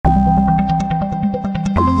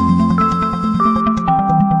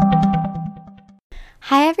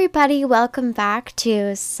Hi, everybody. Welcome back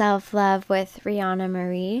to Self Love with Rihanna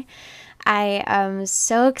Marie. I am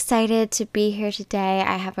so excited to be here today.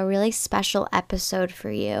 I have a really special episode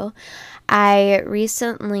for you. I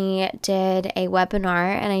recently did a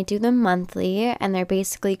webinar, and I do them monthly, and they're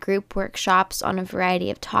basically group workshops on a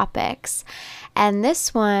variety of topics. And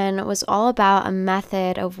this one was all about a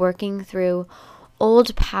method of working through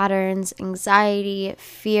old patterns, anxiety,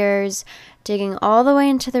 fears, digging all the way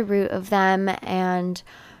into the root of them and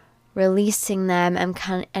releasing them and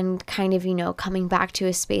kind of coming back to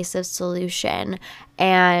a space of solution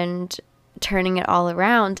and turning it all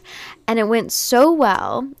around. And it went so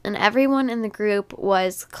well, and everyone in the group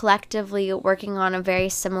was collectively working on a very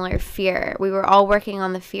similar fear. We were all working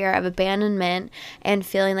on the fear of abandonment and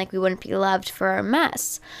feeling like we wouldn't be loved for our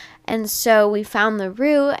mess. And so we found the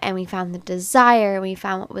root, and we found the desire, and we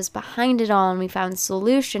found what was behind it all, and we found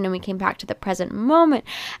solution, and we came back to the present moment.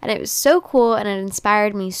 And it was so cool, and it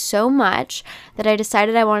inspired me so much that I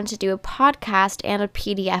decided I wanted to do a podcast and a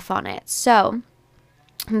PDF on it. So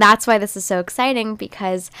that's why this is so exciting,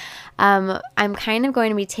 because I'm kind of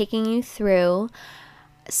going to be taking you through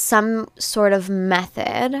some sort of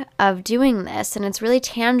method of doing this, and it's really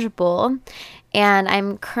tangible. And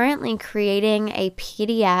I'm currently creating a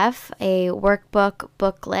PDF, a workbook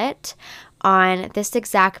booklet on this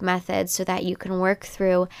exact method so that you can work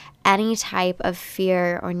through any type of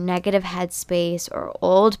fear or negative headspace or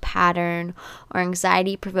old pattern or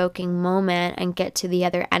anxiety provoking moment and get to the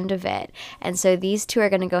other end of it. And so these two are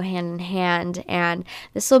going to go hand in hand, and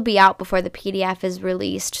this will be out before the PDF is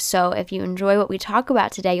released. So if you enjoy what we talk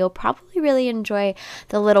about today, you'll probably really enjoy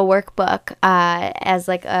the little workbook as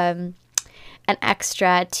like an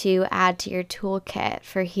extra to add to your toolkit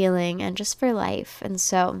for healing and just for life. And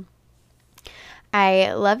so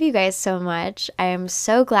I love you guys so much. I am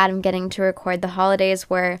so glad I'm getting to record. The holidays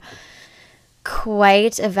were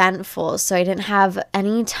quite eventful, so I didn't have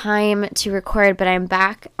any time to record, but I'm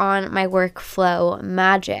back on my workflow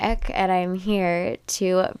magic, and I'm here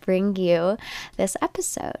to bring you this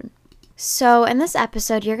episode. So in this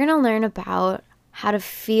episode, you're going to learn about how to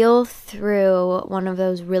feel through one of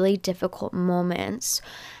those really difficult moments,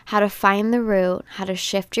 how to find the root, how to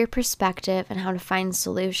shift your perspective, and how to find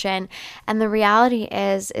solution. And the reality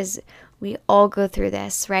is we all go through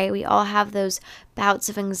this, right? We all have those bouts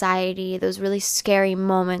of anxiety, those really scary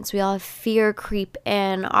moments. We all have fear creep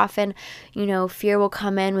in. Often, fear will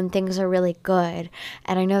come in when things are really good.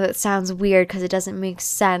 And I know that sounds weird because it doesn't make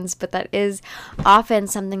sense, but that is often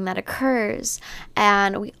something that occurs.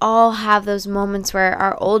 And we all have those moments where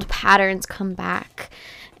our old patterns come back.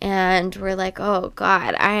 And we're like, oh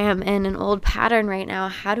God, I am in an old pattern right now.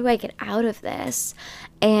 How do I get out of this?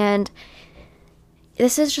 And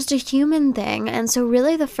this is just a human thing. And so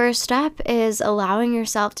really the first step is allowing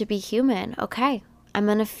yourself to be human. Okay, I'm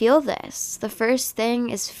going to feel this. The first thing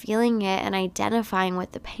is feeling it and identifying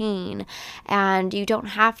with the pain. And you don't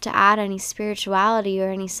have to add any spirituality or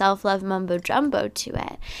any self-love mumbo jumbo to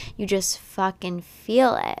it. You just fucking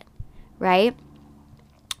feel it, right?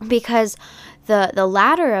 Because the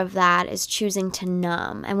latter of that is choosing to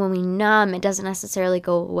numb. And when we numb, it doesn't necessarily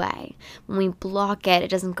go away. When we block it, it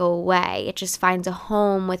doesn't go away. It just finds a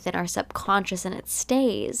home within our subconscious and it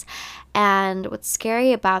stays. And what's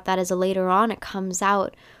scary about that is later on it comes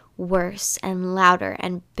out worse and louder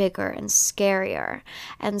and bigger and scarier.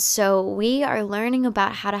 And so we are learning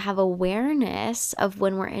about how to have awareness of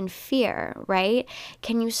when we're in fear, right?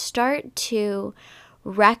 Can you start to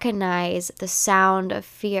recognize the sound of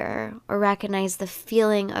fear, or recognize the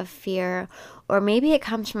feeling of fear, or maybe it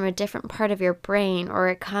comes from a different part of your brain, or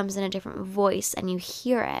it comes in a different voice and you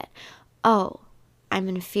hear it. Oh, I'm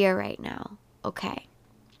in fear right now. Okay.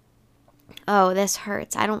 Oh, this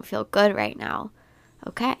hurts. I don't feel good right now.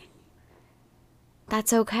 Okay.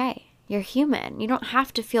 That's okay. You're human. You don't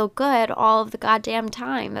have to feel good all of the goddamn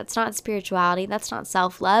time. That's not spirituality. That's not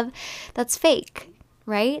self-love. That's fake.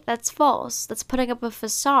 Right? That's false. That's putting up a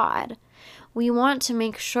facade. We want to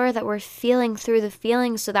make sure that we're feeling through the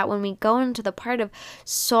feelings so that when we go into the part of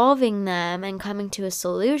solving them and coming to a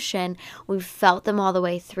solution, we've felt them all the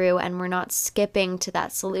way through and we're not skipping to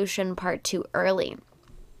that solution part too early.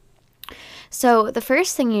 So the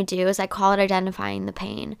first thing you do is I call it identifying the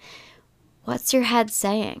pain. What's your head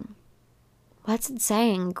saying? What's it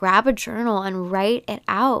saying? Grab a journal and write it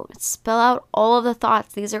out. Spill out all of the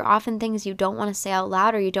thoughts. These are often things you don't want to say out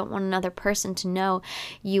loud, or you don't want another person to know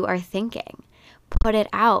you are thinking. Put it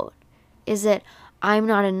out. Is it, I'm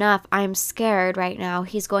not enough. I'm scared right now.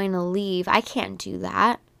 He's going to leave. I can't do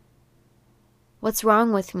that. What's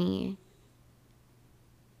wrong with me?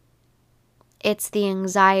 it's the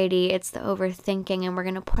anxiety, it's the overthinking, and we're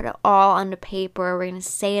going to put it all onto paper. We're going to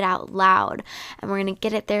say it out loud, and we're going to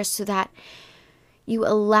get it there so that you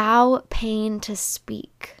allow pain to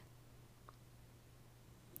speak.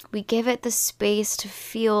 We give it the space to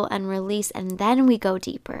feel and release, and then we go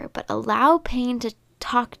deeper. But allow pain to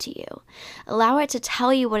talk to you. Allow it to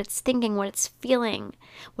tell you what it's thinking, what it's feeling,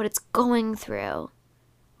 what it's going through,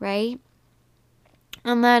 right?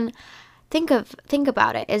 And then think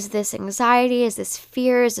about it. Is this anxiety? Is this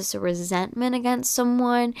fear? Is this a resentment against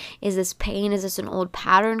someone? Is this pain? Is this an old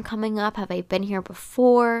pattern coming up? Have I been here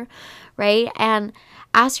before? Right? And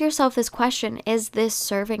ask yourself this question: is this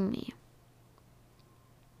serving me?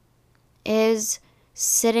 Is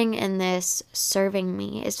sitting in this serving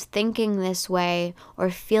me? Is thinking this way or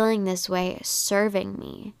feeling this way serving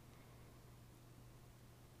me?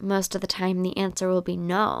 Most of the time, the answer will be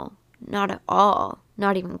no, not at all,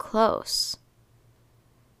 not even close.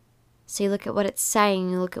 So you look at what it's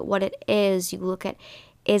saying, you look at what it is, you look at,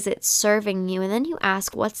 is it serving you? And then you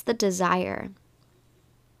ask, what's the desire?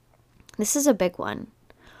 This is a big one.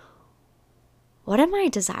 What am I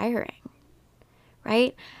desiring?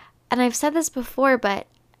 Right? And I've said this before, but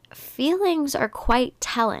feelings are quite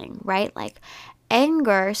telling, right? Like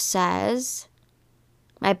anger says,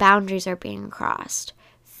 my boundaries are being crossed.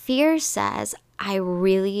 Fear says, I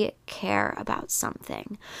really care about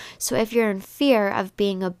something. So if you're in fear of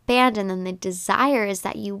being abandoned, then the desire is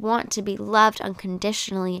that you want to be loved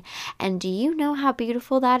unconditionally. And do you know how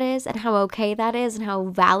beautiful that is, and how okay that is, and how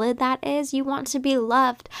valid that is? You want to be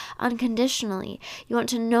loved unconditionally. You want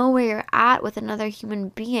to know where you're at with another human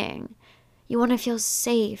being. You want to feel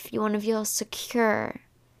safe. You want to feel secure.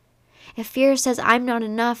 If fear says, I'm not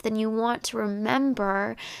enough, then you want to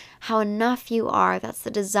remember how enough you are. That's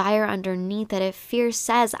the desire underneath it. If fear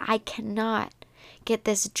says, I cannot get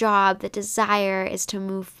this job, the desire is to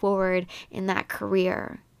move forward in that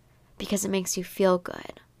career because it makes you feel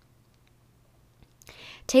good.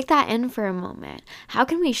 Take that in for a moment. How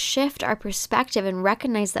can we shift our perspective and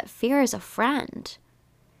recognize that fear is a friend?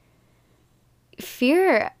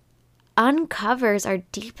 Fear uncovers our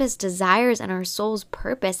deepest desires and our soul's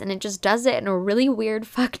purpose, and it just does it in a really weird,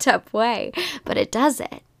 fucked up way, but it does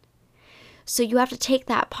it. So you have to take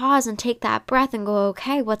that pause and take that breath and go,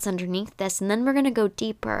 okay, what's underneath this? And then we're going to go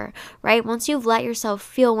deeper, right? Once you've let yourself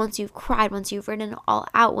feel, once you've cried, once you've written it all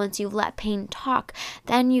out, once you've let pain talk,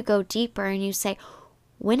 then you go deeper and you say,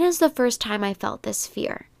 when is the first time I felt this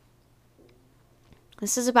fear?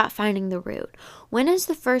 This is about finding the root. When is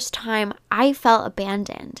the first time I felt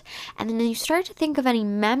abandoned? And then you start to think of any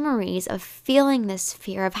memories of feeling this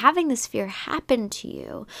fear, of having this fear happen to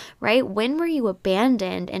you, right? When were you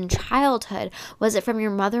abandoned in childhood? Was it from your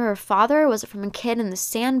mother or father? Or was it from a kid in the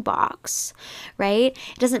sandbox, right?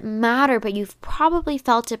 It doesn't matter, but you've probably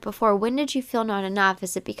felt it before. When did you feel not enough?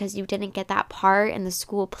 Is it because you didn't get that part in the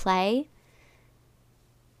school play?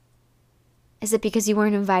 Is it because you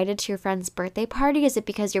weren't invited to your friend's birthday party? Is it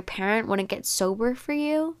because your parent wouldn't get sober for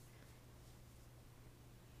you?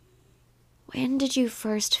 When did you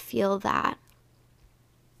first feel that?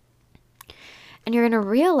 And you're going to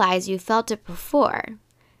realize you felt it before.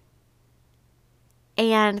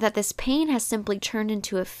 And that this pain has simply turned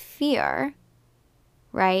into a fear,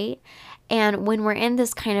 right? And when we're in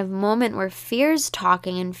this kind of moment where fear's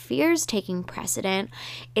talking and fear's taking precedent,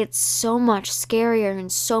 it's so much scarier and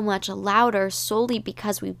so much louder solely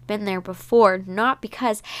because we've been there before, not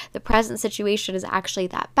because the present situation is actually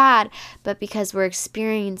that bad, but because we're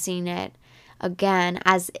experiencing it again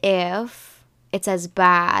as if it's as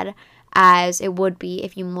bad as it would be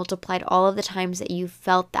if you multiplied all of the times that you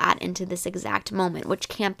felt that into this exact moment, which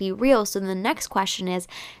can't be real. So the next question is,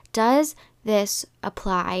 does this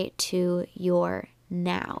apply to your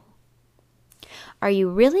now? Are you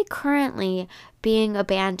really currently being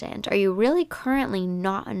abandoned? Are you really currently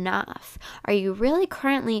not enough? Are you really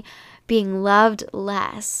currently being loved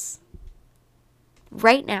less?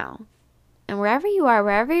 Right now, and wherever you are,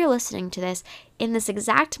 wherever you're listening to this, in this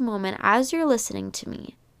exact moment as you're listening to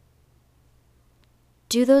me,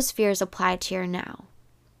 do those fears apply to your now?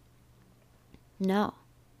 No.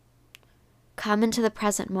 Come into the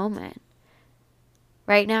present moment.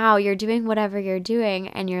 Right now, you're doing whatever you're doing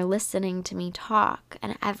and you're listening to me talk,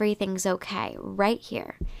 and everything's okay right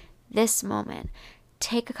here, this moment.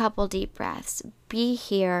 Take a couple deep breaths. Be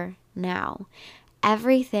here now.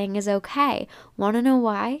 Everything is okay. Want to know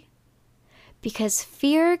why? Because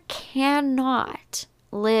fear cannot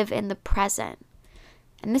live in the present.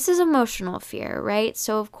 And this is emotional fear, right?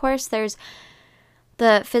 So, of course, there's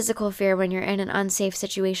the physical fear when you're in an unsafe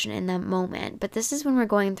situation in that moment. But this is when we're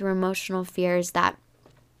going through emotional fears that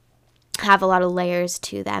have a lot of layers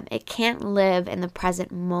to them. It can't live in the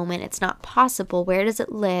present moment. It's not possible. Where does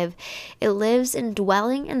it live? It lives in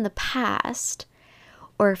dwelling in the past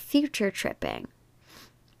or future tripping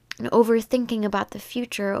and overthinking about the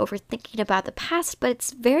future, overthinking about the past, but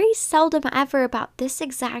it's very seldom ever about this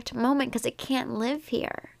exact moment because it can't live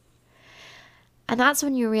here. And that's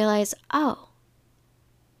when you realize, oh,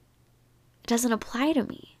 it doesn't apply to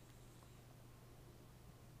me,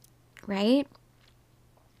 right?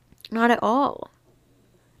 Not at all.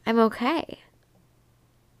 I'm okay.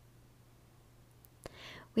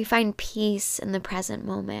 We find peace in the present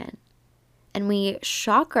moment, and we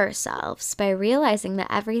shock ourselves by realizing that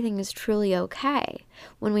everything is truly okay.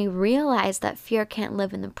 When we realize that fear can't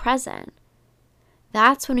live in the present,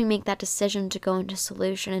 that's when we make that decision to go into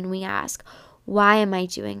solution, and we ask, why am I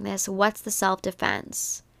doing this? What's the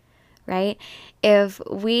self-defense? Right? If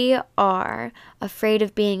we are afraid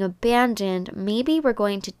of being abandoned, maybe we're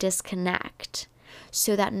going to disconnect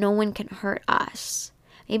so that no one can hurt us.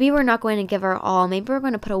 Maybe we're not going to give our all. Maybe we're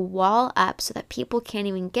going to put a wall up so that people can't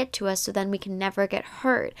even get to us, so then we can never get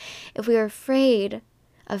hurt. If we are afraid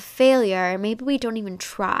of failure, maybe we don't even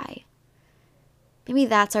try. Maybe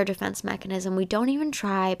that's our defense mechanism. We don't even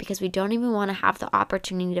try because we don't even want to have the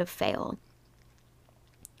opportunity to fail.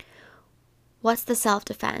 What's the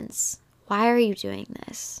self-defense? Why are you doing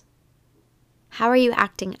this? How are you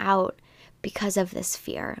acting out because of this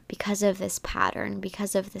fear, because of this pattern,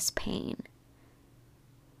 because of this pain?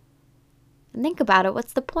 And think about it.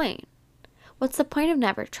 What's the point? What's the point of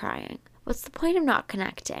never trying? What's the point of not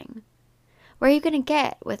connecting? Where are you going to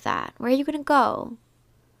get with that? Where are you going to go?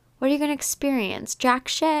 What are you going to experience? Jack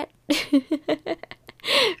shit.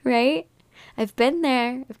 Right? I've been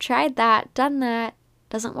there. I've tried that, done that.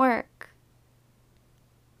 Doesn't work.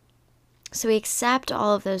 So we accept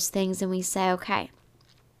all of those things and we say, okay,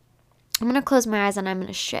 I'm going to close my eyes and I'm going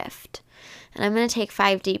to shift. And I'm going to take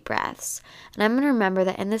 5 deep breaths. And I'm going to remember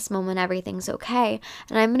that in this moment, everything's okay.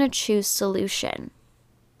 And I'm going to choose solution.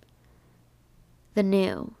 The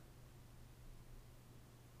new.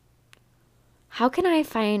 How can I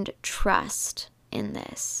find trust in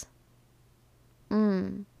this?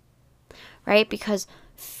 Right? Because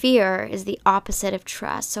fear is the opposite of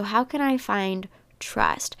trust. So how can I find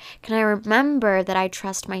trust? Can I remember that I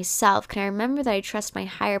trust myself? Can I remember that I trust my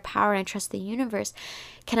higher power and I trust the universe?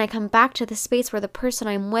 Can I come back to the space where the person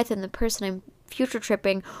I'm with and the person I'm future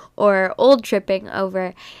tripping or old tripping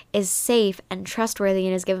over is safe and trustworthy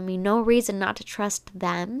and has given me no reason not to trust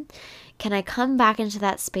them? Can I come back into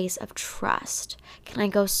that space of trust? Can I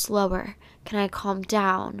go slower? Can I calm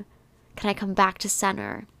down? Can I come back to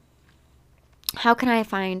center? How can I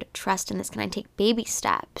find trust in this? Can I take baby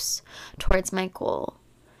steps towards my goal?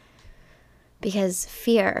 Because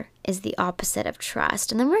fear is the opposite of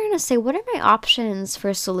trust. And then we're going to say, what are my options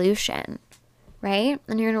for solution? Right?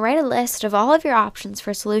 And you're going to write a list of all of your options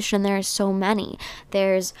for solution. There are so many.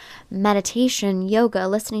 There's meditation, yoga,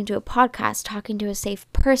 listening to a podcast, talking to a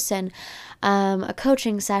safe person, a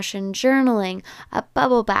coaching session, journaling, a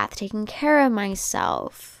bubble bath, taking care of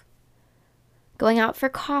myself, going out for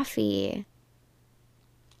coffee,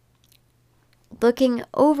 looking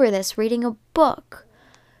over this, reading a book,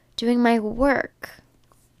 doing my work.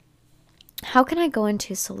 How can I go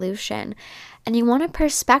into solution? And you want a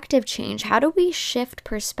perspective change. How do we shift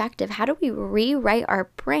perspective? How do we rewrite our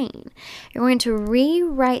brain? You're going to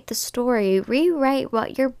rewrite the story, rewrite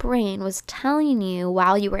what your brain was telling you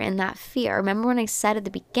while you were in that fear. Remember when I said at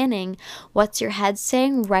the beginning, what's your head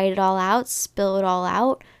saying? Write it all out, spill it all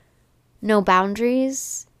out. No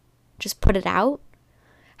boundaries, just put it out.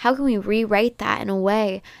 How can we rewrite that in a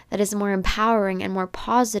way that is more empowering and more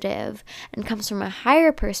positive and comes from a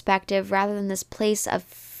higher perspective rather than this place of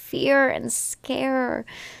fear and scare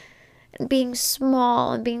and being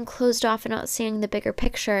small and being closed off and not seeing the bigger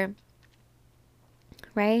picture,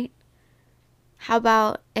 right? How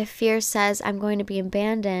about if fear says I'm going to be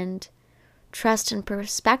abandoned, trust and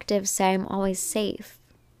perspective say I'm always safe,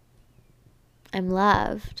 I'm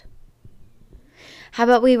loved. How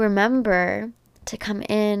about we remember to come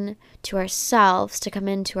in to ourselves, to come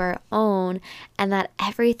into our own, and that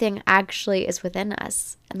everything actually is within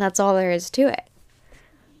us. And that's all there is to it,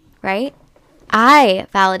 right? I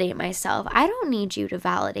validate myself. I don't need you to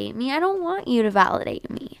validate me. I don't want you to validate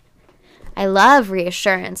me. I love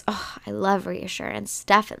reassurance. Oh, I love reassurance,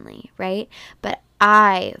 definitely, right? But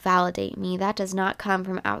I validate me. That does not come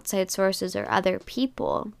from outside sources or other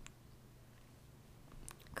people.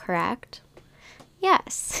 Correct?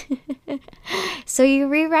 Yes. So you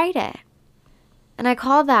rewrite it. And I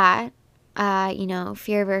call that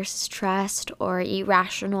fear versus trust, or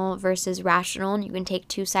irrational versus rational. And you can take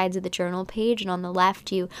two sides of the journal page, and on the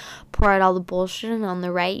left, you pour out all the bullshit, and on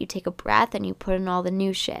the right, you take a breath and you put in all the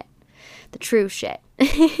new shit, the true shit.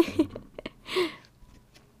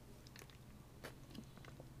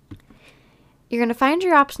 You're going to find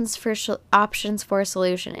your options for a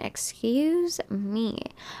solution. Excuse me.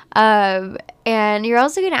 And you're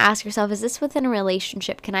also going to ask yourself, is this within a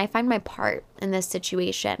relationship? Can I find my part in this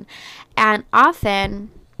situation? And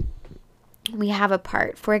often we have a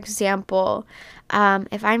part. For example,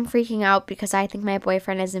 if I'm freaking out because I think my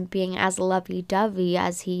boyfriend isn't being as lovey-dovey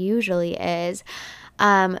as he usually is,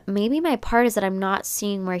 maybe my part is that I'm not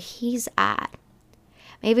seeing where he's at.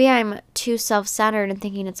 Maybe I'm too self-centered and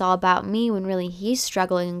thinking it's all about me when really he's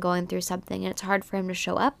struggling and going through something and it's hard for him to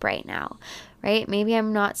show up right now, right? Maybe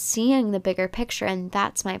I'm not seeing the bigger picture and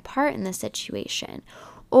that's my part in the situation.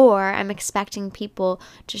 Or I'm expecting people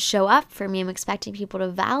to show up for me. I'm expecting people to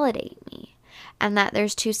validate me. And that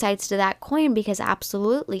there's two sides to that coin, because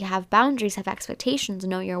absolutely have boundaries, have expectations,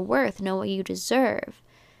 know your worth, know what you deserve.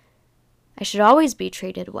 I should always be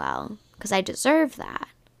treated well because I deserve that.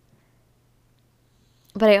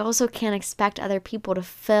 But I also can't expect other people to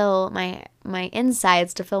fill my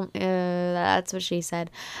insides, to fill, that's what she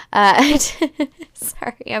said.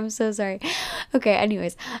 Sorry, I'm so sorry. Okay,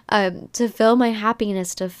 anyways, to fill my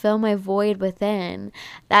happiness, to fill my void within.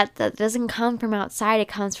 That doesn't come from outside, it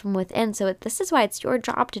comes from within. So this is why it's your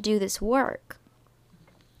job to do this work.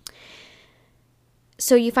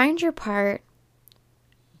 So you find your part,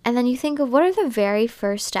 and then you think of, what are the very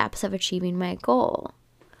first steps of achieving my goal?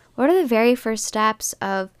 What are the very first steps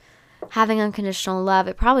of having unconditional love?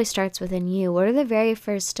 It probably starts within you. What are the very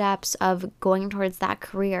first steps of going towards that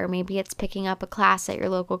career? Maybe it's picking up a class at your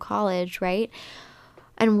local college, right?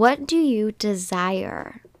 And what do you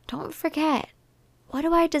desire? Don't forget. What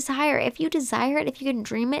do I desire? If you desire it, if you can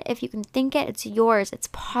dream it, if you can think it, it's yours. It's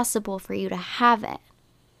possible for you to have it.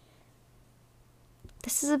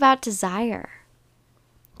 This is about desire.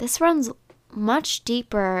 This runs much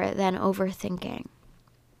deeper than overthinking.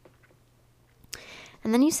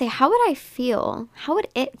 And then you say, how would I feel? How would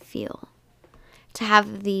it feel to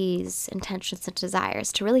have these intentions and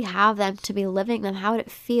desires, to really have them, to be living them? How would it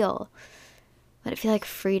feel? Would it feel like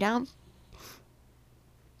freedom?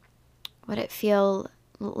 Would it feel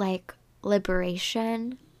like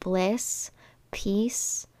liberation, bliss,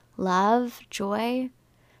 peace, love, joy,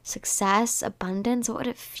 success, abundance? What would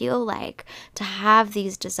it feel like to have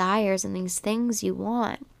these desires and these things you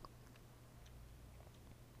want?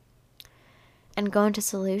 And go into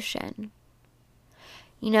solution.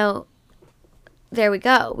 There we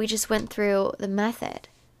go. We just went through the method.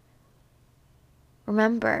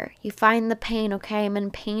 Remember, you find the pain. Okay, I'm in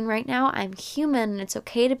pain right now. I'm human, and it's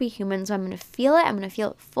okay to be human. So I'm going to feel it. I'm going to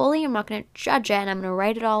feel it fully. I'm not going to judge it, and I'm going to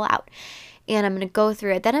write it all out. And I'm going to go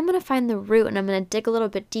through it. Then I'm going to find the root, and I'm going to dig a little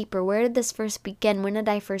bit deeper. Where did this first begin? When did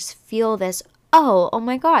I first feel this? Oh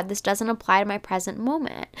my God, this doesn't apply to my present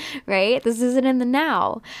moment, right? This isn't in the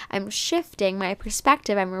now. I'm shifting my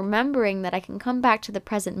perspective. I'm remembering that I can come back to the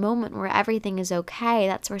present moment where everything is okay.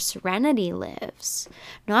 That's where serenity lives,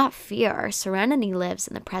 not fear. Serenity lives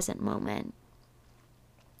in the present moment.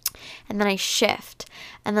 And then I shift,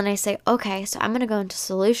 and then I say, okay, so I'm going to go into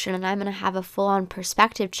solution, and I'm going to have a full-on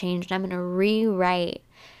perspective change, and I'm going to rewrite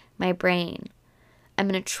my brain. I'm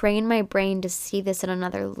going to train my brain to see this in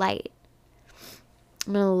another light.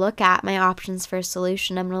 I'm going to look at my options for a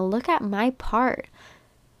solution. I'm going to look at my part.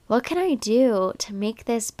 What can I do to make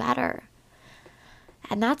this better?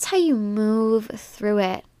 And that's how you move through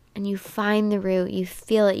it, and you find the root, you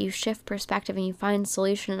feel it, you shift perspective, and you find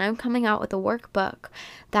solution. And I'm coming out with a workbook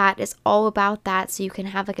that is all about that, so you can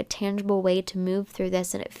have like a tangible way to move through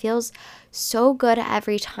this. And it feels so good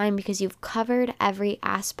every time because you've covered every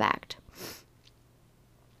aspect.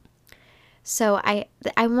 So I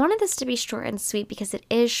wanted this to be short and sweet because it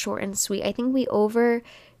is short and sweet. I think we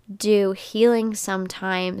overdo healing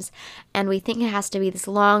sometimes, and we think it has to be this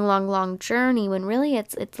long journey, when really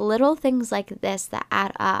it's little things like this that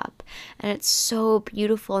add up, and it's so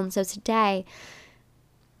beautiful. And so today,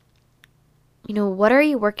 what are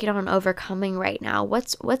you working on overcoming right now?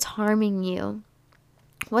 What's harming you?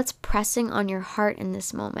 What's pressing on your heart in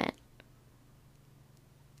this moment?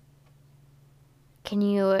 Can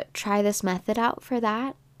you try this method out for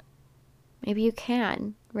that? Maybe you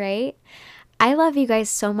can, right? I love you guys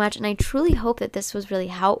so much, and I truly hope that this was really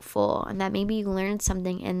helpful and that maybe you learned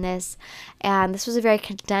something in this. And this was a very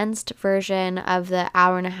condensed version of the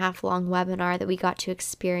hour-and-a-half long webinar that we got to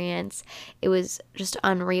experience. It was just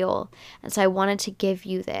unreal. And so I wanted to give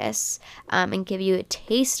you this and give you a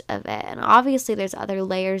taste of it. And obviously there's other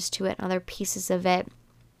layers to it and other pieces of it.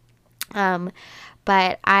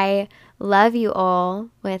 But I love you all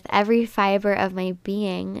with every fiber of my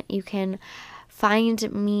being. You can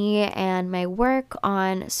find me and my work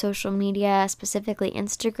on social media, specifically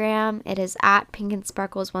Instagram. It is at Pink and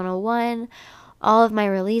Sparkles 101. All of my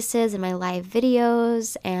releases and my live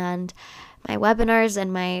videos and my webinars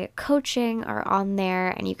and my coaching are on there,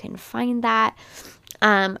 and you can find that.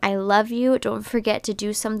 I love you. Don't forget to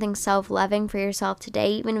do something self-loving for yourself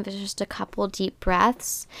today, even if it's just a couple deep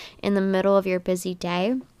breaths in the middle of your busy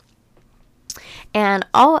day. And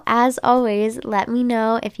as always, let me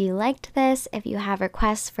know if you liked this, if you have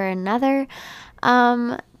requests for another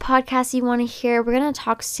podcast you want to hear. We're going to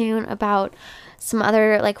talk soon about some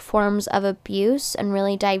other forms of abuse and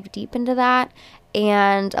really dive deep into that,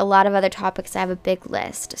 and a lot of other topics. I have a big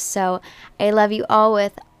list. So I love you all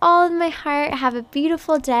with all of my heart. Have a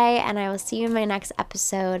beautiful day, and I will see you in my next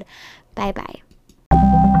episode. Bye bye.